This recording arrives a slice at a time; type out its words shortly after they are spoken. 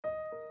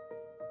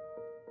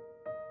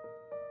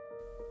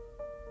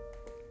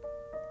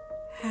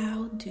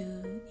How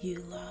do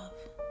you love?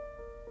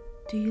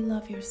 Do you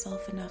love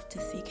yourself enough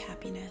to seek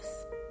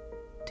happiness?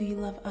 Do you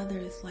love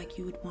others like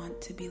you would want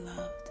to be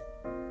loved?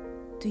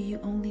 Do you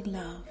only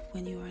love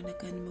when you are in a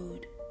good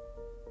mood?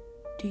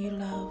 Do you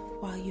love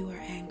while you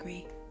are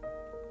angry?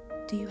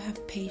 Do you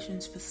have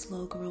patience for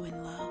slow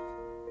growing love?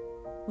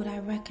 Would I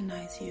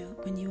recognize you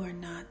when you are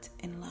not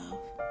in love?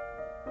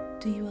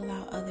 Do you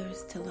allow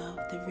others to love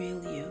the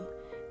real you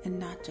and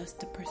not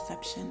just the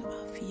perception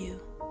of you?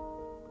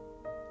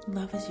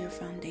 Love is your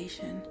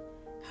foundation.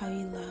 How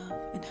you love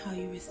and how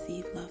you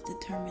receive love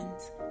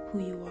determines who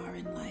you are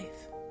in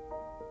life.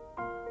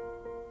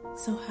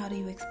 So how do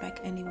you expect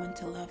anyone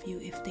to love you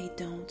if they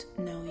don't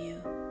know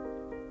you?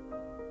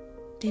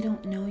 They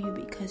don't know you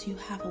because you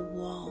have a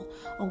wall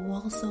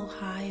so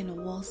high and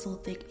a wall so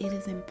thick it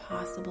is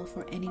impossible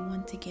for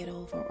anyone to get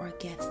over or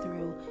get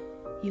through.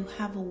 You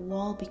have a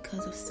wall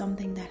because of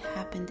something that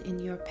happened in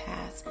your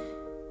past.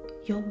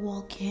 Your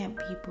wall can't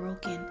be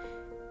broken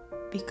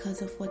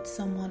because of what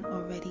someone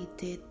already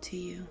did to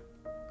you.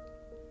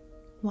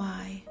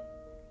 Why?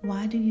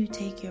 Why do you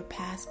take your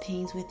past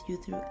pains with you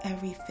through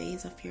every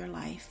phase of your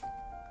life?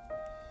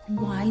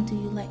 Why do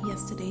you let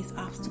yesterday's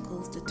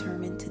obstacles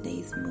determine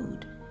today's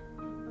mood?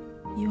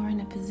 You are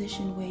in a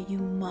position where you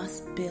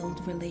must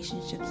build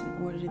relationships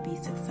in order to be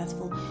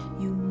successful.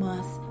 You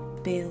must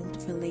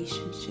build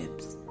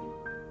relationships.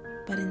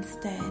 But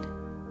instead,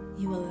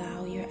 you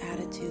allow your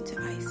attitude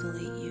to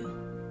isolate you.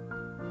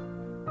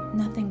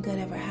 Nothing good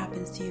ever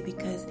happens to you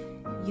because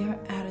your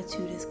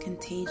attitude is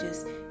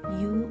contagious.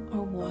 You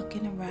are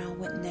walking around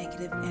with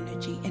negative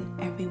energy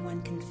and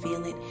everyone can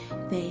feel it.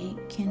 They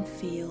can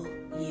feel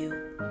you.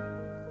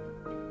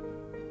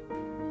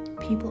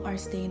 People are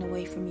staying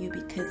away from you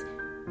because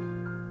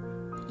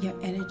your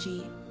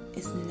energy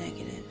is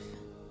negative.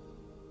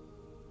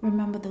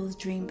 Remember those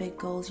dream big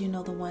goals,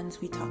 the ones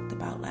we talked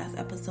about last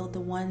episode, the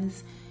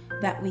ones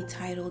that we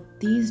titled,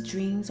 "These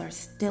Dreams Are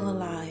Still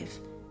Alive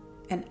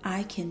and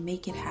I Can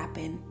Make It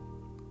Happen."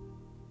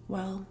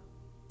 Well,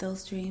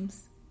 those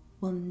dreams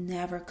will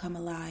never come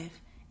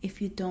alive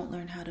if you don't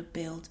learn how to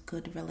build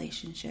good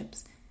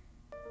relationships.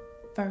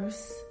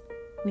 First,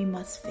 we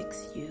must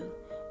fix you.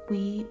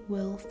 We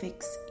will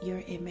fix your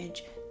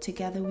image.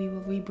 Together we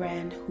will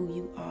rebrand who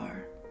you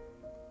are.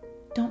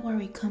 Don't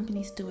worry,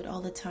 companies do it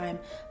all the time.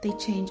 They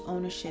change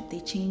ownership, they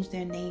change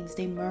their names,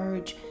 they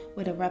merge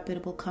with a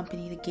reputable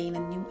company to gain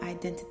a new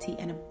identity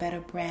and a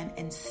better brand,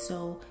 and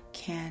so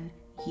can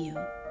you.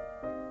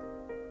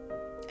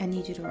 I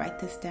need you to write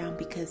this down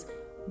because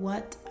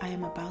what I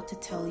am about to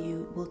tell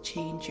you will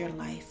change your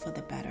life for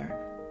the better.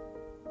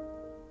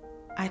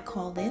 I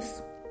call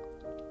this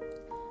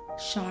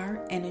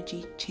Char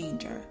Energy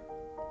Changer.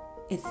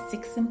 It's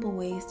 6 simple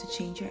ways to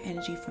change your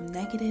energy from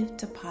negative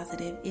to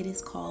positive. It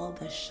is called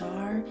the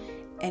Char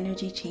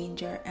Energy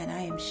Changer, and I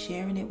am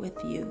sharing it with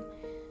you.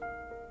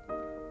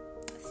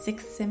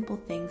 6 simple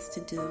things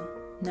to do.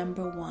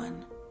 Number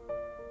 1,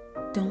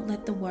 don't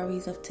let the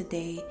worries of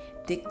today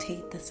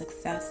dictate the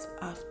success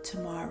of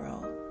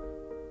tomorrow.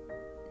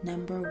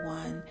 Number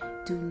 1,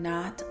 do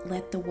not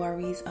let the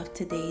worries of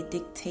today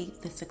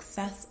dictate the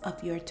success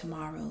of your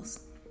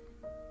tomorrows.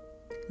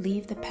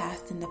 Leave the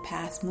past in the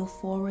past. Move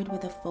forward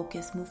with a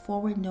focus. Move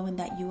forward knowing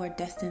that you are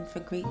destined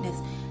for greatness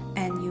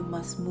and you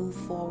must move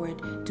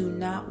forward. Do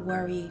not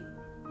worry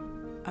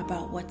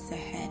about what's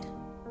ahead.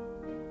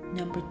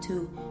 Number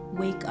 2,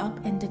 wake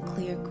up and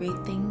declare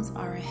great things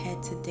are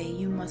ahead today.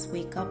 You must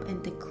wake up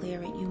and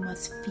declare it. You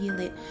must feel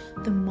it.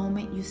 The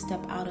moment you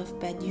step out of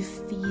bed, you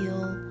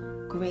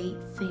feel great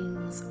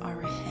things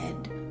are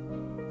ahead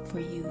for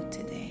you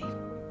today.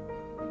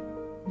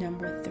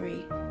 Number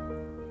 3,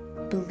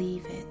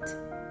 believe it.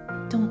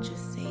 Don't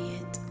just say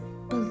it.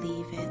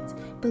 Believe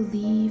it.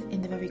 Believe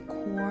in the very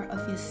core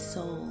of your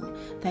soul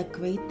that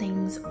great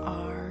things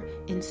are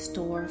in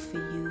store for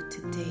you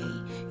today.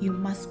 You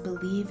must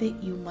believe it.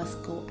 You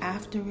must go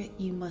after it.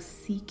 You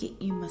must seek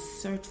it. You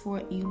must search for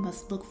it. You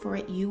must look for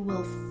it. You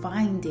will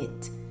find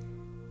it.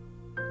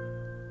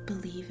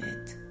 Believe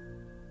it.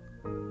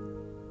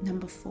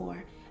 Number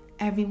 4,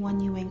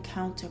 everyone you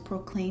encounter,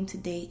 proclaim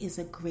today is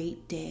a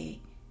great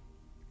day.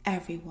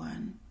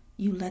 Everyone.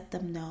 You let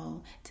them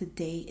know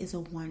today is a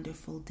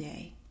wonderful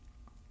day.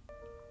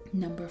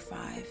 Number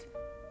 5,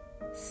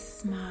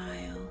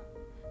 smile.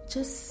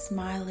 Just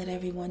smile at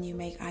everyone you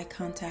make eye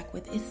contact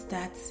with. It's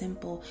that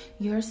simple.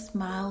 Your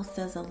smile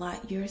says a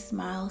lot. Your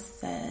smile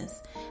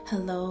says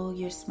hello.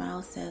 Your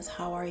smile says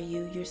how are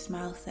you. Your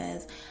smile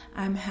says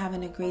I'm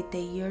having a great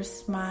day. Your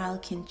smile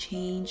can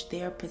change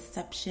their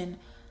perception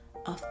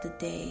of the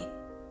day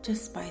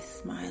just by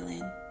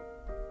smiling.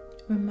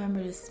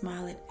 Remember to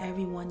smile at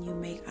everyone you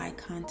make eye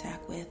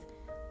contact with.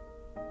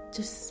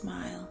 Just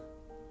smile.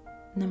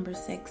 Number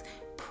 6,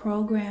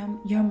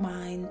 program your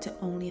mind to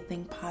only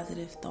think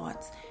positive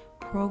thoughts.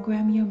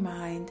 Program your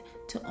mind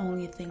to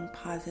only think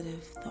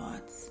positive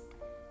thoughts.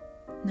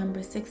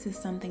 Number 6 is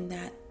something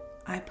that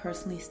I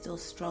personally still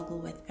struggle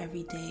with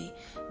every day.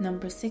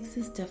 Number 6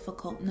 is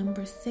difficult.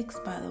 Number 6,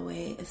 by the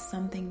way, is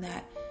something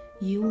that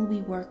you will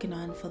be working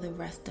on for the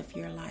rest of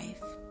your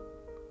life.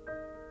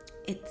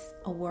 it's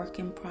a work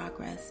in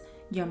progress.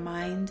 Your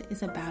mind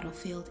is a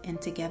battlefield,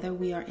 and together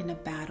we are in a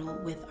battle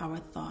with our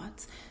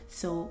thoughts.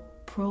 So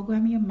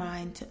program your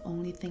mind to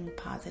only think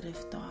positive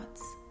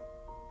thoughts.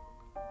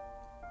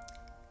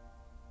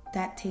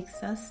 That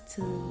takes us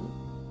to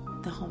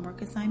the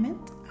homework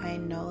assignment. I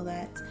know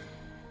that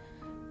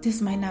this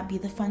might not be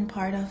the fun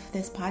part of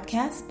this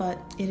podcast, but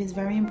it is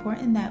very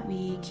important that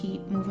we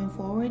keep moving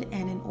forward.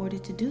 And in order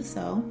to do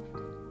so,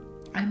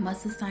 I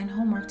must assign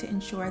homework to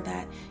ensure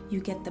that you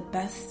get the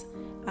best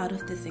out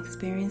of this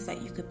experience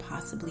that you could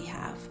possibly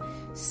have.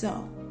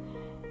 So,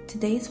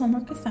 today's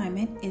homework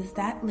assignment is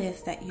that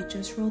list that you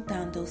just wrote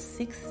down, those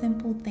 6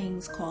 simple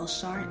things called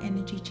Char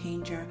Energy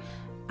Changer.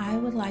 I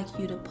would like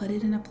you to put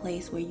it in a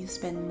place where you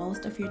spend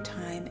most of your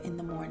time in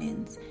the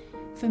mornings.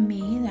 For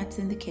me, that's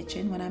in the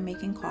kitchen when I'm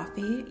making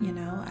coffee.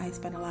 I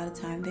spend a lot of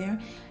time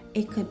there.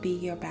 It could be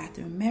your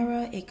bathroom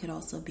mirror. It could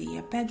also be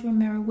your bedroom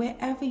mirror.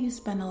 Wherever you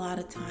spend a lot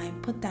of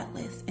time, put that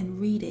list and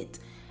read it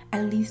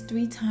at least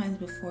 3 times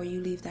before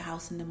you leave the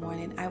house in the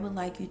morning. I would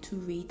like you to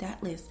read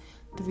that list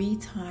 3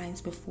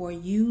 times before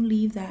you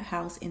leave that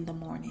house in the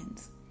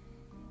mornings.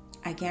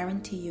 I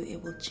guarantee you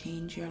it will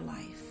change your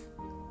life.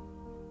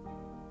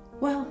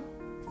 Well,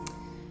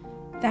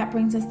 that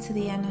brings us to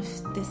the end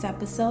of this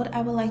episode.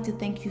 I would like to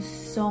thank you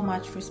so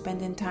much for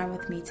spending time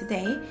with me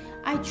today.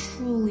 I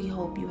truly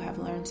hope you have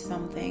learned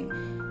something.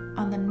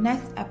 On the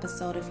next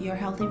episode of Your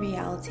Healthy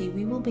Reality,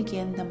 we will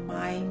begin the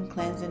mind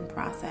cleansing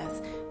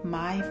process.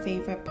 My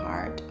favorite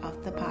part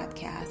of the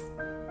podcast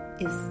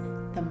is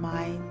the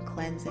mind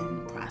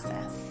cleansing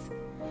process.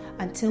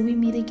 Until we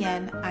meet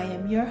again, I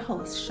am your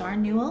host, Char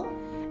Newell,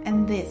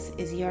 and this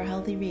is Your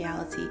Healthy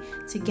Reality.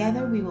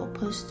 Together we will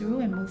push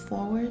through and move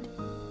forward,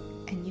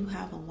 and you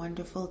have a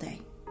wonderful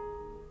day.